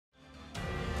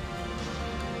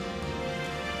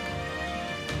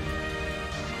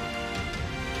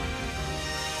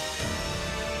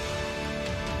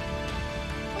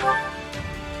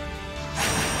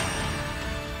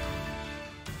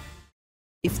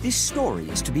If this story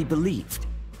is to be believed,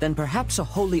 then perhaps a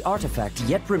holy artifact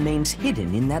yet remains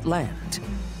hidden in that land.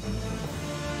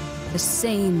 The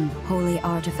same holy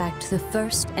artifact the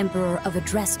first Emperor of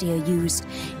Adrestia used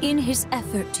in his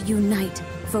effort to unite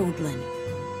Fodlan.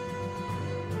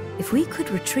 If we could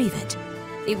retrieve it,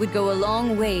 it would go a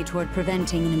long way toward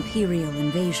preventing an Imperial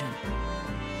invasion.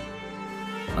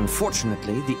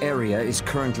 Unfortunately, the area is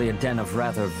currently a den of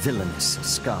rather villainous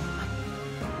scum.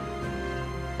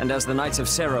 And as the Knights of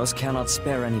Seiros cannot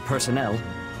spare any personnel,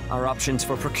 our options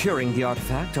for procuring the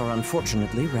artifact are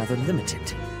unfortunately rather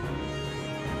limited.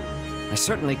 I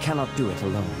certainly cannot do it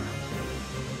alone.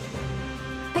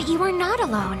 But you are not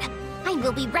alone. I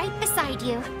will be right beside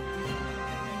you.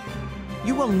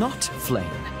 You will not, Flayn.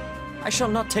 I shall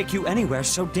not take you anywhere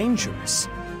so dangerous.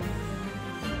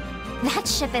 That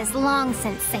ship has long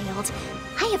since sailed.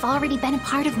 I have already been a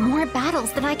part of more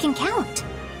battles than I can count.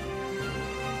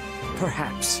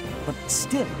 Perhaps, but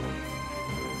still.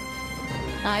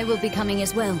 I will be coming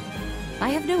as well. I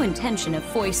have no intention of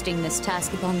foisting this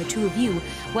task upon the two of you,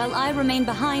 while I remain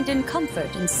behind in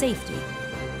comfort and safety.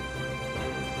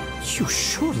 You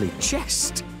surely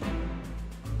jest.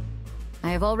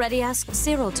 I have already asked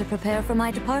Cyril to prepare for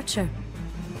my departure.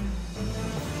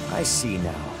 I see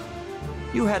now.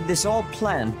 You had this all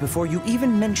planned before you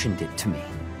even mentioned it to me.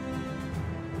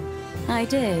 I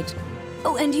did.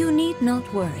 Oh, and you need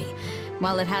not worry.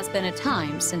 While it has been a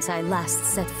time since I last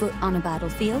set foot on a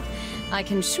battlefield, I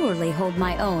can surely hold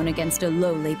my own against a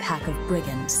lowly pack of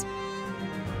brigands.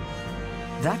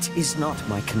 That is not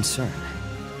my concern.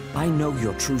 I know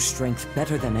your true strength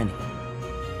better than any.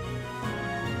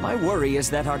 My worry is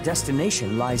that our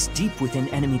destination lies deep within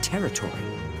enemy territory.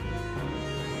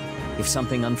 If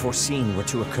something unforeseen were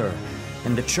to occur,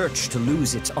 and the Church to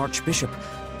lose its Archbishop,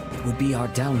 it would be our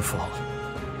downfall.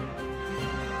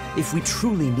 If we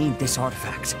truly need this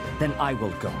artifact, then I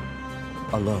will go.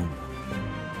 Alone.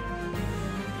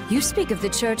 You speak of the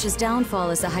Church's downfall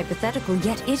as a hypothetical,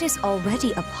 yet it is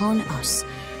already upon us.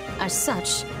 As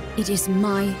such, it is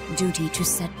my duty to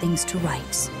set things to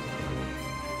rights.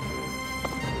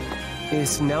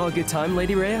 Is now a good time,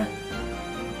 Lady Rhea?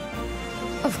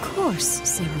 Of course,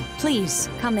 Cyril. Please,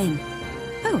 come in.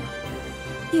 Oh,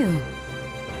 you.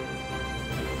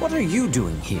 What are you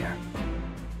doing here?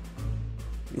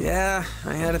 Yeah,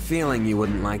 I had a feeling you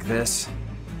wouldn't like this.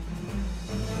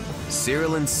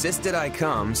 Cyril insisted I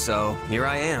come, so here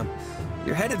I am.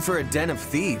 You're headed for a den of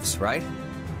thieves, right?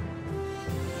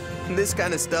 This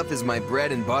kind of stuff is my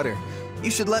bread and butter. You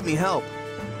should let me help.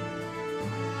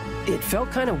 It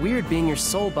felt kind of weird being your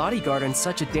sole bodyguard on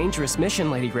such a dangerous mission,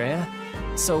 Lady Rhea.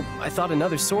 So I thought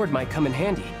another sword might come in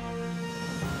handy.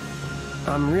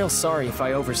 I'm real sorry if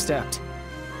I overstepped.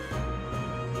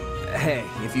 Hey,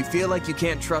 if you feel like you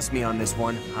can't trust me on this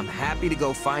one, I'm happy to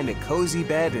go find a cozy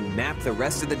bed and nap the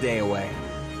rest of the day away.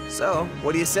 So,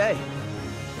 what do you say?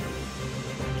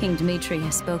 King Dimitri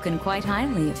has spoken quite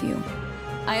highly of you.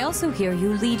 I also hear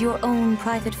you lead your own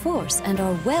private force and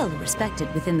are well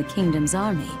respected within the kingdom's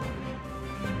army.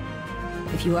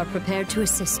 If you are prepared to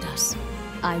assist us,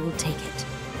 I will take it.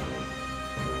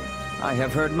 I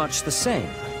have heard much the same,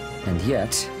 and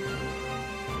yet...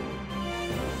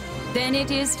 Then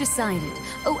it is decided.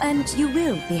 Oh, and you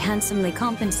will be handsomely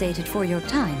compensated for your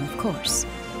time, of course.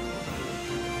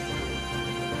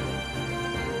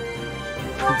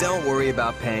 Don't worry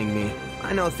about paying me.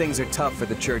 I know things are tough for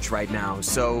the Church right now,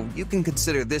 so you can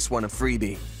consider this one a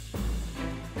freebie.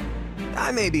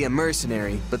 I may be a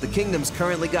mercenary, but the Kingdom's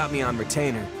currently got me on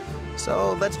retainer.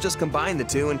 So let's just combine the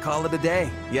two and call it a day,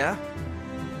 yeah?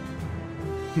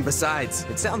 Besides,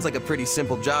 it sounds like a pretty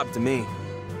simple job to me.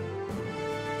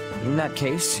 In that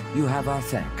case, you have our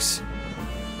thanks.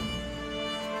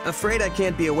 Afraid I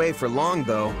can't be away for long,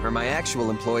 though, or my actual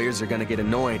employers are gonna get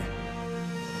annoyed.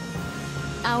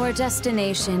 Our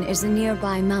destination is a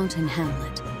nearby mountain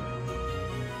hamlet.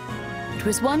 It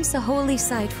was once a holy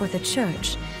site for the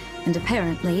Church, and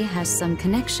apparently has some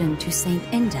connection to Saint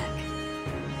Indek.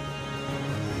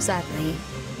 Sadly,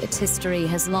 its history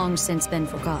has long since been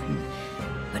forgotten,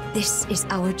 but this is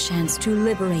our chance to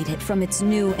liberate it from its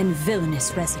new and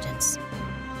villainous residents.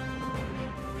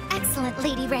 Excellent,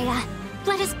 Lady Rhea.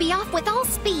 Let us be off with all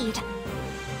speed.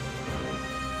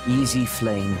 Easy,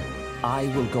 Flayn. I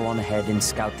will go on ahead and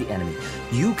scout the enemy.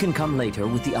 You can come later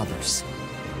with the others.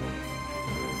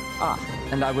 Ah,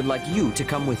 and I would like you to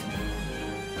come with me.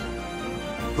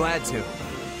 Glad to.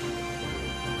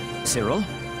 Cyril,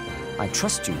 I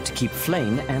trust you to keep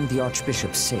Flayn and the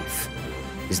Archbishop safe.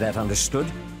 Is that understood?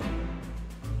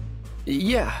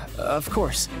 Yeah, of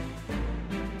course.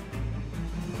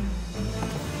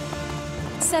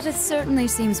 Seteth certainly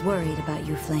seems worried about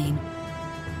you, Flayn.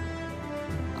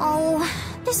 Oh,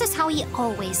 this is how he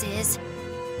always is.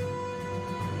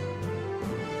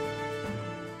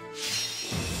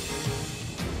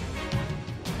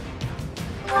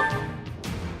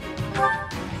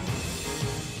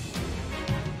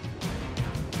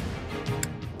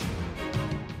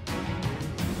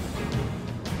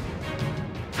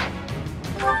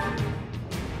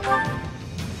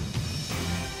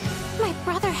 My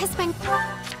brother has been...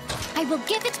 I will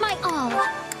give it my all.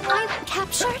 I'm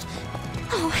captured?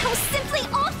 Oh, how simply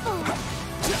awful!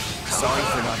 Sorry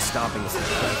for not stopping us. I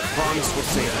promise we'll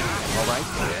save you, all right?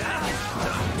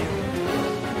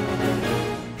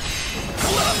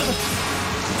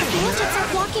 The bandits are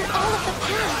blocking all of the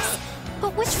paths.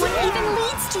 But which one even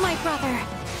leads to my brother?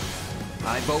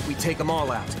 I vote we take them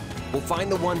all out. We'll find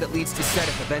the one that leads to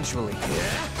Seteth eventually.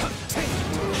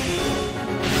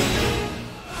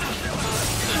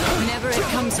 Whenever it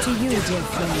comes to you, dear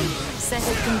Flayn,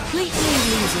 Seteth completely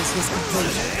loses his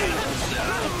composure.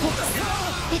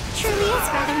 It truly is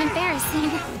rather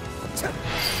embarrassing.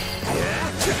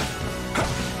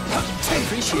 I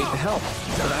appreciate the help,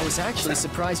 but I was actually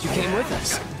surprised you came with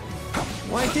us.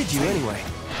 Why did you anyway?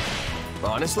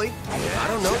 Honestly, I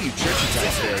don't know you church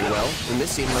attacks very well, and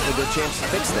this seemed like a good chance to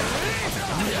fix them.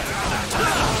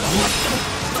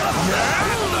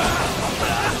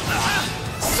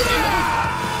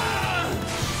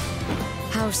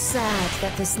 How sad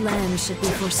that this land should be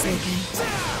forsaken.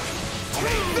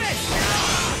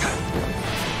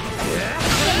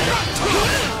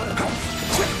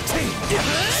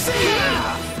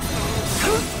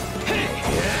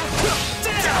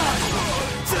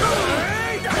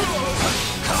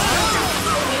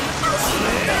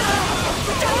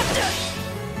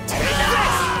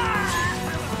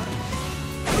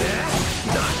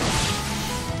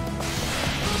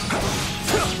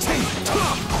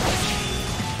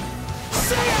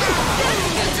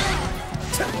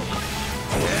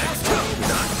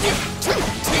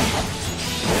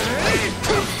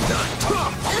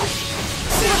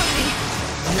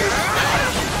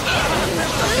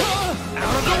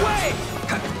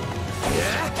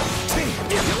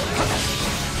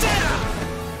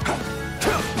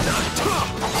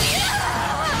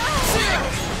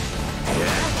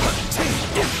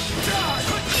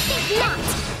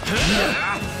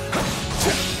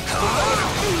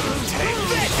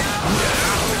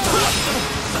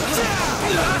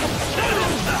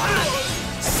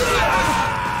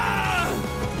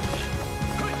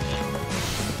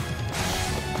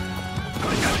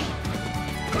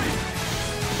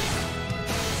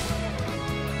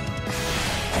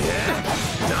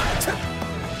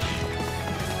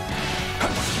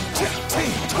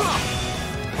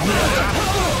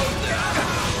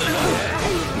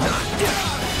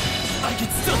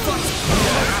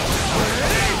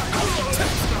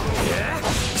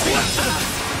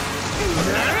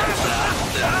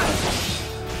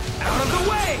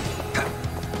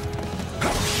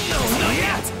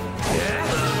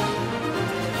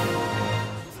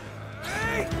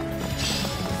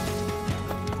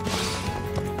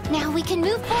 Now we can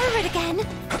move forward again.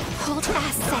 Hold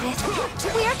fast, Seteth.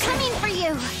 We are coming for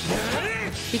you.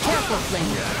 Be careful, Flayn.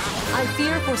 I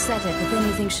fear for Seteth if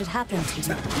anything should happen to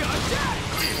you.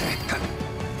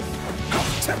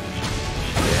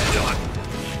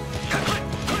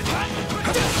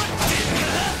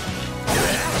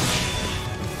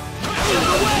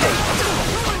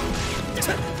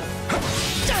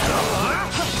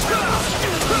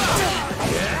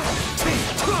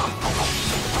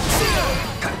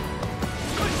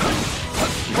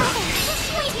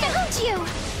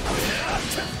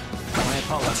 My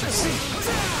apologies.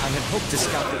 I had hoped to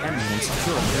scout the enemy and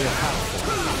secure a real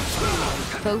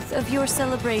powerful. Both of your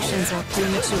celebrations are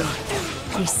premature.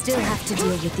 We still have to deal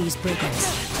with these brigands.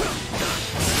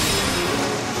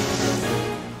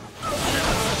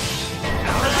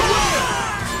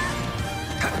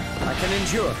 I can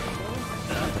endure,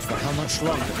 but for how much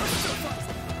longer?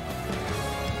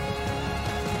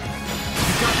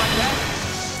 You got my back?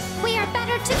 We are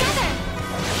better together.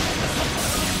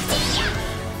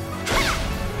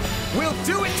 We'll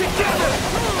do it together!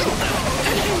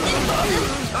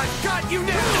 I've got you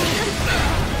now!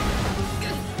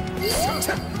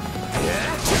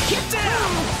 Get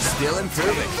down! Still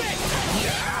improving.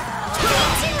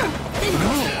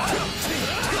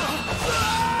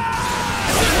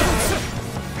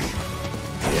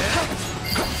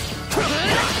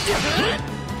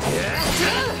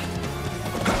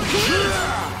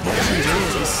 She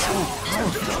is so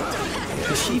powerful.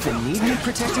 Does she even need me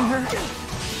protecting her?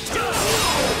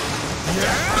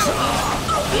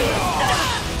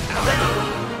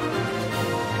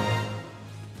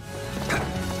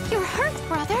 You're hurt,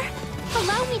 brother.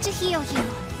 Allow me to heal you.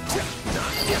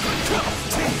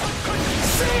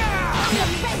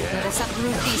 Let us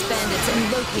uproot these bandits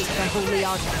and locate the holy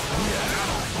artifact.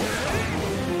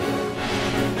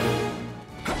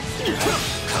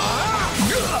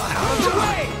 Out of the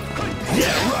way!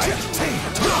 Yeah, right!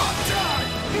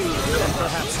 Then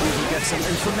perhaps we will get some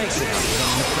information out of them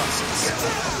in the process.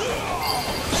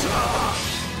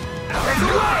 Out of the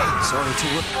way! Sorry to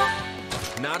look.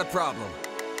 Not a problem.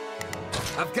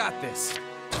 I've got this.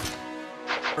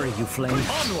 Are you, Flayn?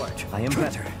 Onward! I am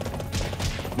better.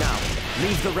 Now,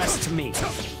 leave the rest to me.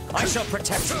 I shall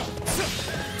protect you.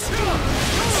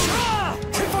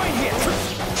 Fine here!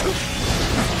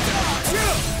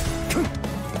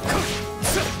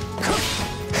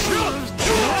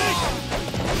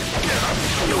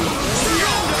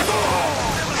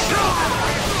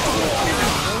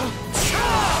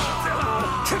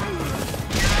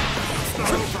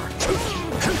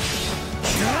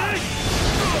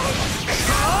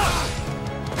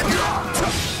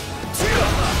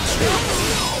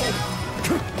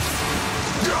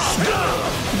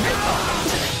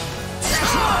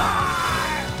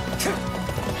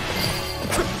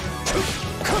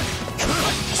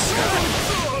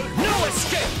 No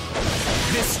escape!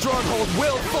 This stronghold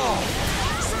will fall!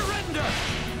 Surrender!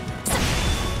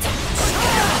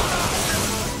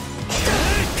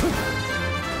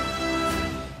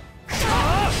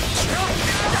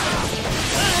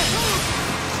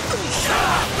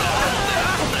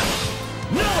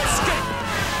 No escape!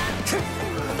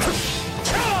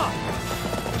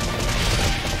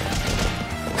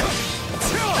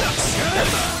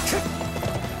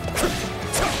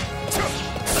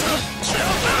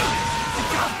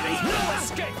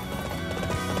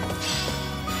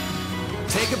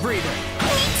 Take a breather.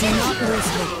 Do not lose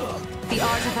hope. The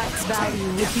artifact's value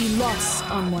would be lost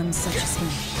on one such as him.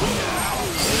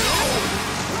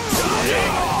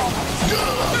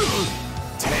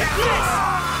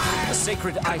 A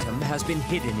sacred item has been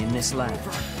hidden in this land.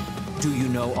 Do you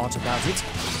know aught about it?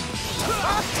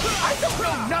 I don't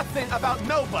know nothing about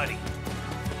nobody.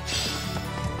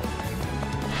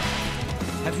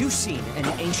 Have you seen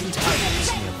any ancient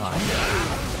items nearby?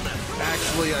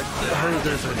 Actually, I heard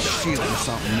there's a shield or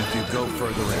something if you go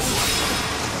further in.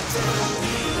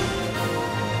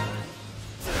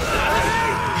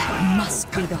 That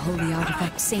must be the holy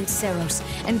artifact Saint Seiros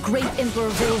and great Emperor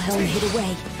Wilhelm hid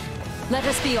away. Let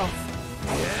us be off.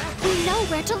 We know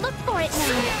where to look for it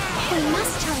now. We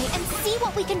must hurry and see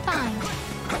what we can find.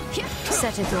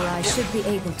 Seteth or I should be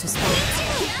able to spot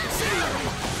it.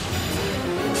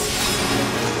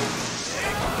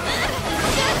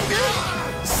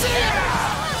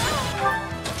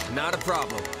 Not a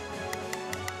problem.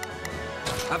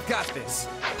 I've got this.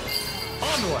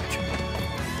 Onward!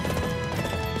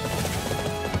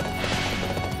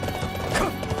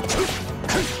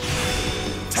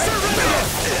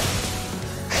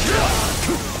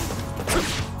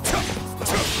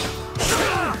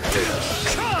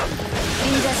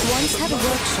 Index once had a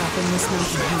workshop in this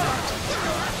mountain hamlet,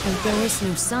 and there is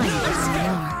no sign of it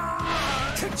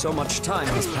anymore. So much time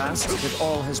has passed that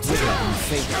all has withered and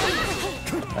faded.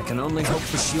 I can only hope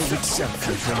the shield itself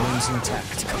remains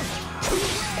intact.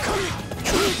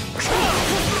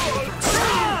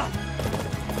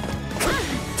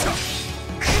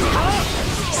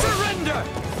 Surrender!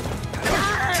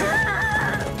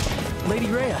 Lady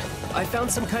Rhea, I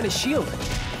found some kind of shield.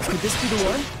 Could this be the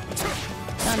one?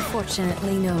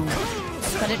 Unfortunately, no.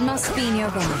 But it must be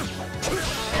nearby.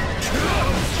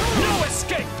 No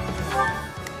escape!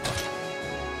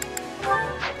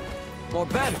 More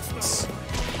bandits.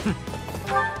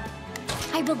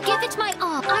 I will give it my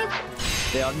all.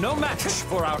 They are no match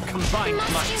for our combined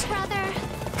Must might. you, brother?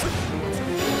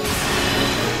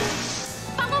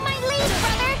 Follow my lead,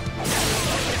 brother!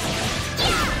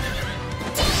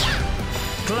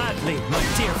 Gladly, my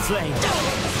dear Flayn.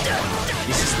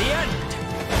 This is the end.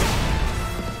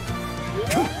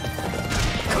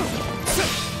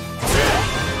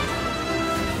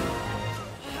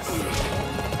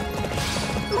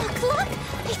 Look!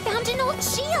 I found an old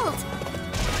shield!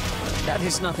 That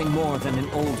is nothing more than an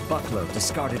old buckler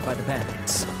discarded by the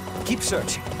bandits. Keep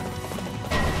searching.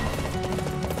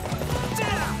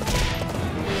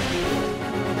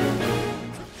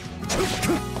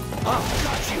 Ah,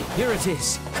 here it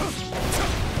is.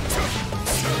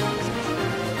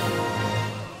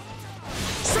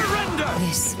 Surrender!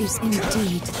 This is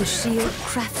indeed the shield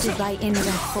crafted by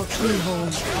Inrek for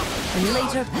Keyhole, and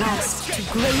later passed to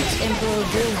great Emperor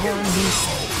Wilhelm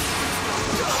himself.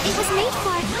 It was made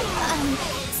for,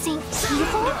 St.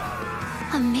 Keyhole?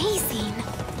 Amazing.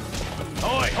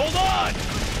 Oi, hold on!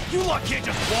 You lot can't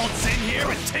just waltz in here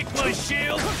and take my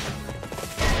shield!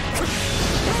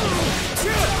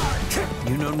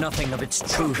 You know nothing of its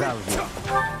true value.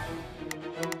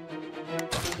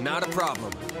 Not a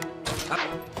problem.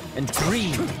 And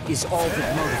greed is all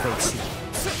that motivates you.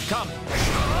 Come,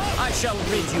 I shall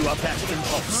rid you of that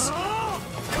impulse.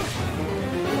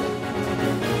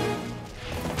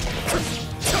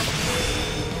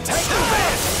 Take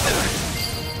this!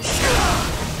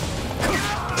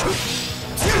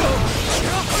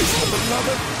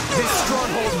 This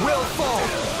stronghold will fall!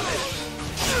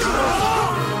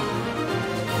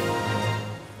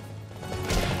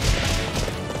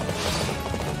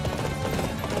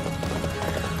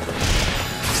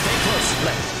 Stay close,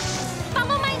 Flayn.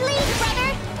 Follow my lead, brother!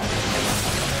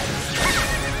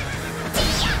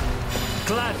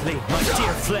 Gladly, my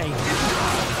dear Flayn.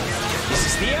 This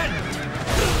is the end.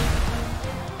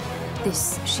 This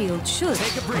shield should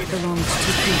Take a breather. have belonged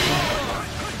to people.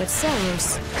 But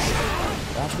Seiros,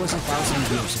 That was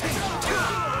 1,000 years ago.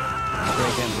 The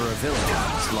great Emperor Villain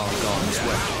is long gone as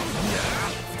well.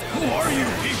 Who are you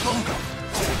people?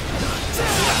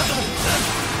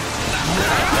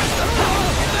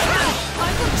 I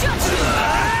will judge you!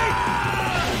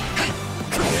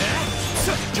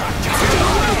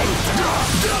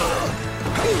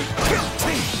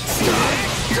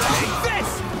 Take this!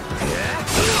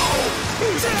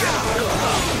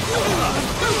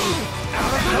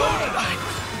 Out of the way!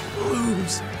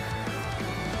 Lose.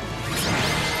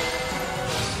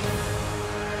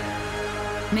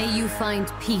 May you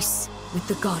find peace with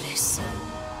the goddess.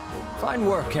 Fine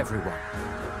work, everyone.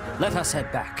 Let us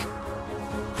head back.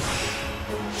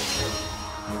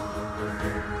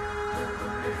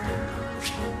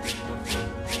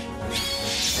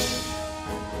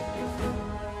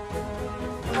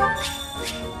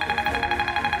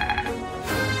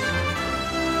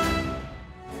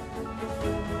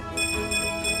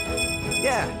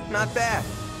 Yeah, not bad.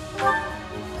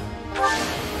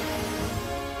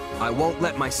 I won't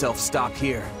let myself stop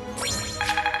here.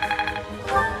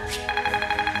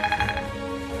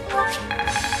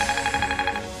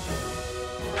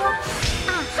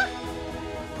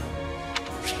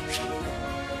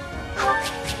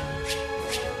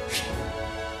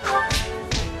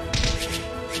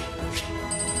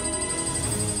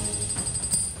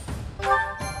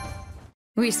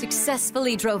 We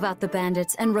successfully drove out the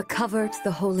bandits and recovered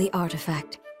the holy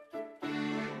artifact.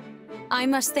 I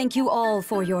must thank you all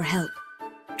for your help.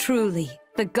 Truly,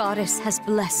 the goddess has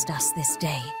blessed us this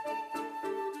day.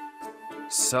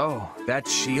 So, that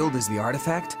shield is the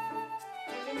artifact?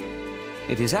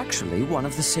 It is actually one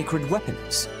of the sacred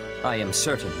weapons. I am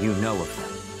certain you know of them.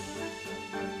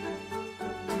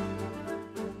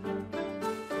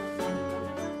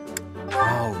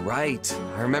 Oh, right.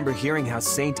 I remember hearing how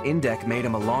Saint Indek made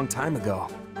him a long time ago.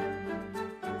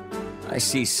 I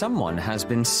see someone has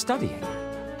been studying.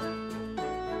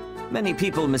 Many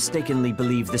people mistakenly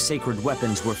believe the sacred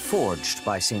weapons were forged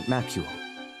by Saint Macuel.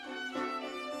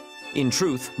 In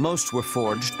truth, most were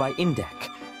forged by Indek,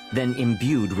 then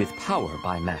imbued with power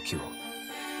by Macuel.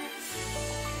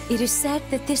 It is said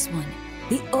that this one,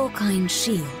 the Okine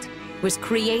shield, was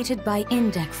created by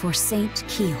Indek for Saint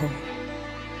Keyhole.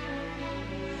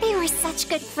 They were such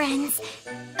good friends.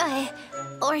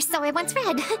 Or so I once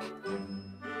read.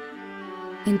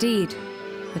 Indeed,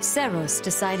 but Seiros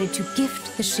decided to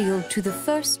gift the shield to the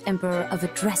first Emperor of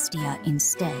Adrestia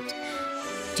instead.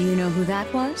 Do you know who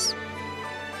that was?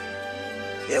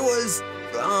 It was,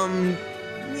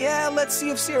 yeah, let's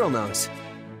see if Cyril knows.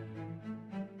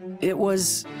 It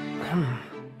was...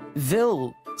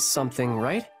 Vil something,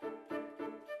 right?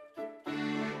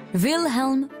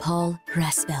 Wilhelm Paul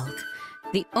Rasveld,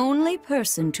 the only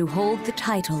person to hold the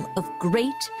title of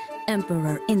Great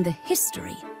Emperor in the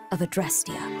history of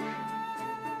Adrestia.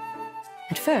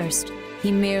 At first,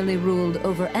 he merely ruled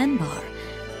over Anbar,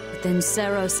 but then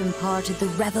Seiros imparted the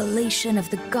revelation of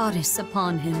the goddess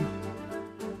upon him.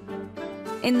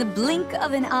 In the blink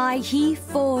of an eye, he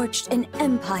forged an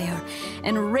empire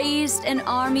and raised an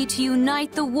army to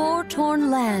unite the war-torn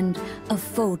land of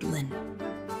Fodlan.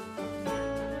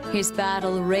 His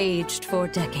battle raged for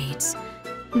decades.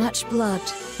 Much blood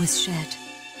was shed.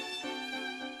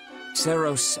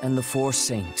 Seiros and the Four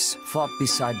Saints fought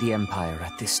beside the Empire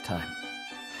at this time,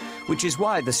 which is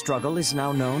why the struggle is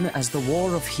now known as the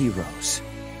War of Heroes.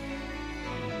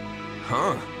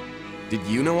 Huh. Did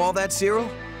you know all that, Cyril?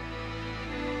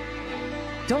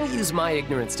 Don't use my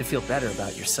ignorance to feel better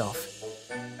about yourself.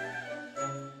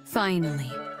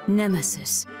 Finally,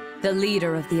 Nemesis, the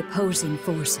leader of the opposing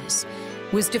forces,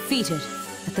 was defeated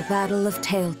at the Battle of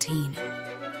Tailteen.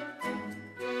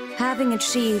 Having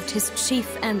achieved his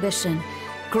chief ambition,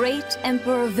 great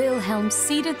Emperor Wilhelm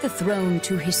ceded the throne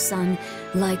to his son,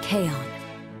 Lycaon.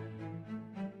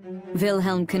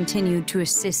 Wilhelm continued to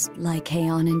assist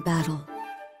Lycaon in battle.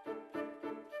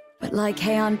 But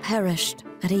Lycaon perished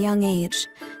at a young age,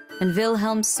 and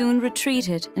Wilhelm soon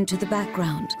retreated into the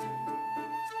background.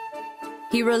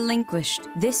 He relinquished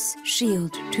this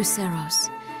shield to Seiros,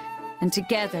 and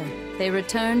together they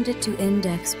returned it to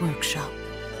Index's workshop.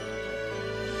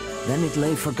 Then it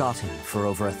lay forgotten for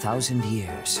over 1,000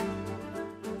 years.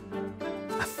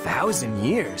 1,000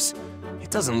 years? It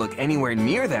doesn't look anywhere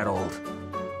near that old.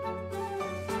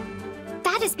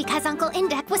 That is because Uncle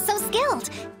Indek was so skilled.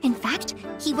 In fact,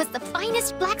 he was the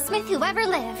finest blacksmith who ever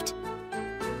lived.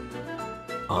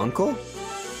 Uncle?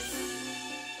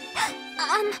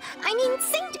 I mean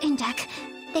Saint Indek.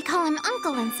 They call him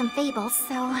Uncle in some fables,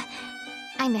 so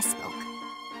I misspoke.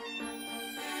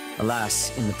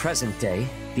 Alas, in the present day,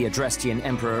 the Adrestian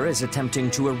Emperor is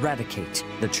attempting to eradicate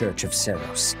the Church of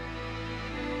Seiros.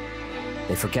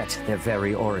 They forget their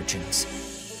very origins.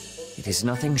 It is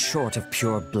nothing short of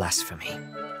pure blasphemy.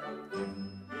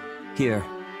 Here,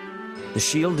 the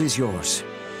shield is yours.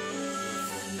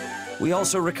 We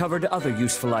also recovered other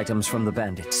useful items from the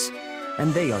bandits,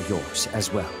 and they are yours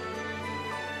as well.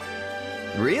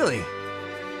 Really?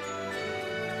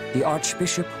 The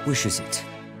Archbishop wishes it.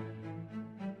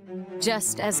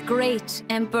 Just as great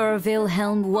Emperor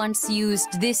Wilhelm once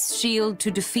used this shield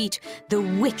to defeat the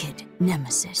wicked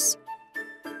Nemesis,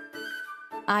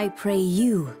 I pray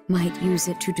you might use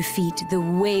it to defeat the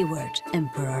wayward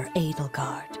Emperor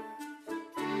Edelgard.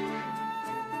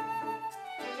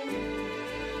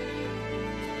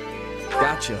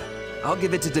 Gotcha. I'll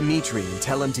give it to Dimitri and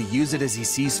tell him to use it as he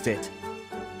sees fit.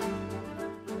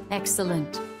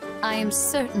 Excellent. I am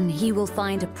certain he will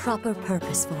find a proper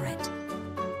purpose for it.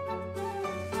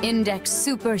 Index's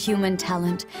superhuman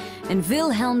talent and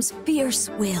Wilhelm's fierce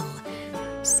will,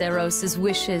 Seiros'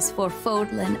 wishes for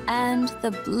Fodlan, and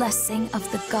the blessing of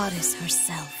the goddess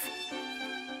herself.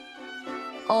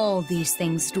 All these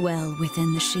things dwell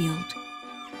within the shield.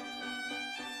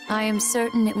 I am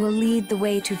certain it will lead the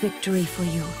way to victory for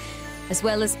you, as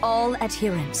well as all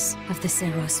adherents of the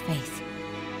Seiros faith.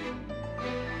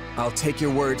 I'll take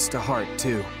your words to heart,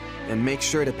 too, and make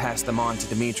sure to pass them on to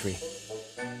Dimitri.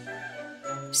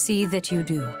 See that you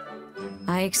do.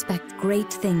 I expect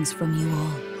great things from you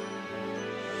all.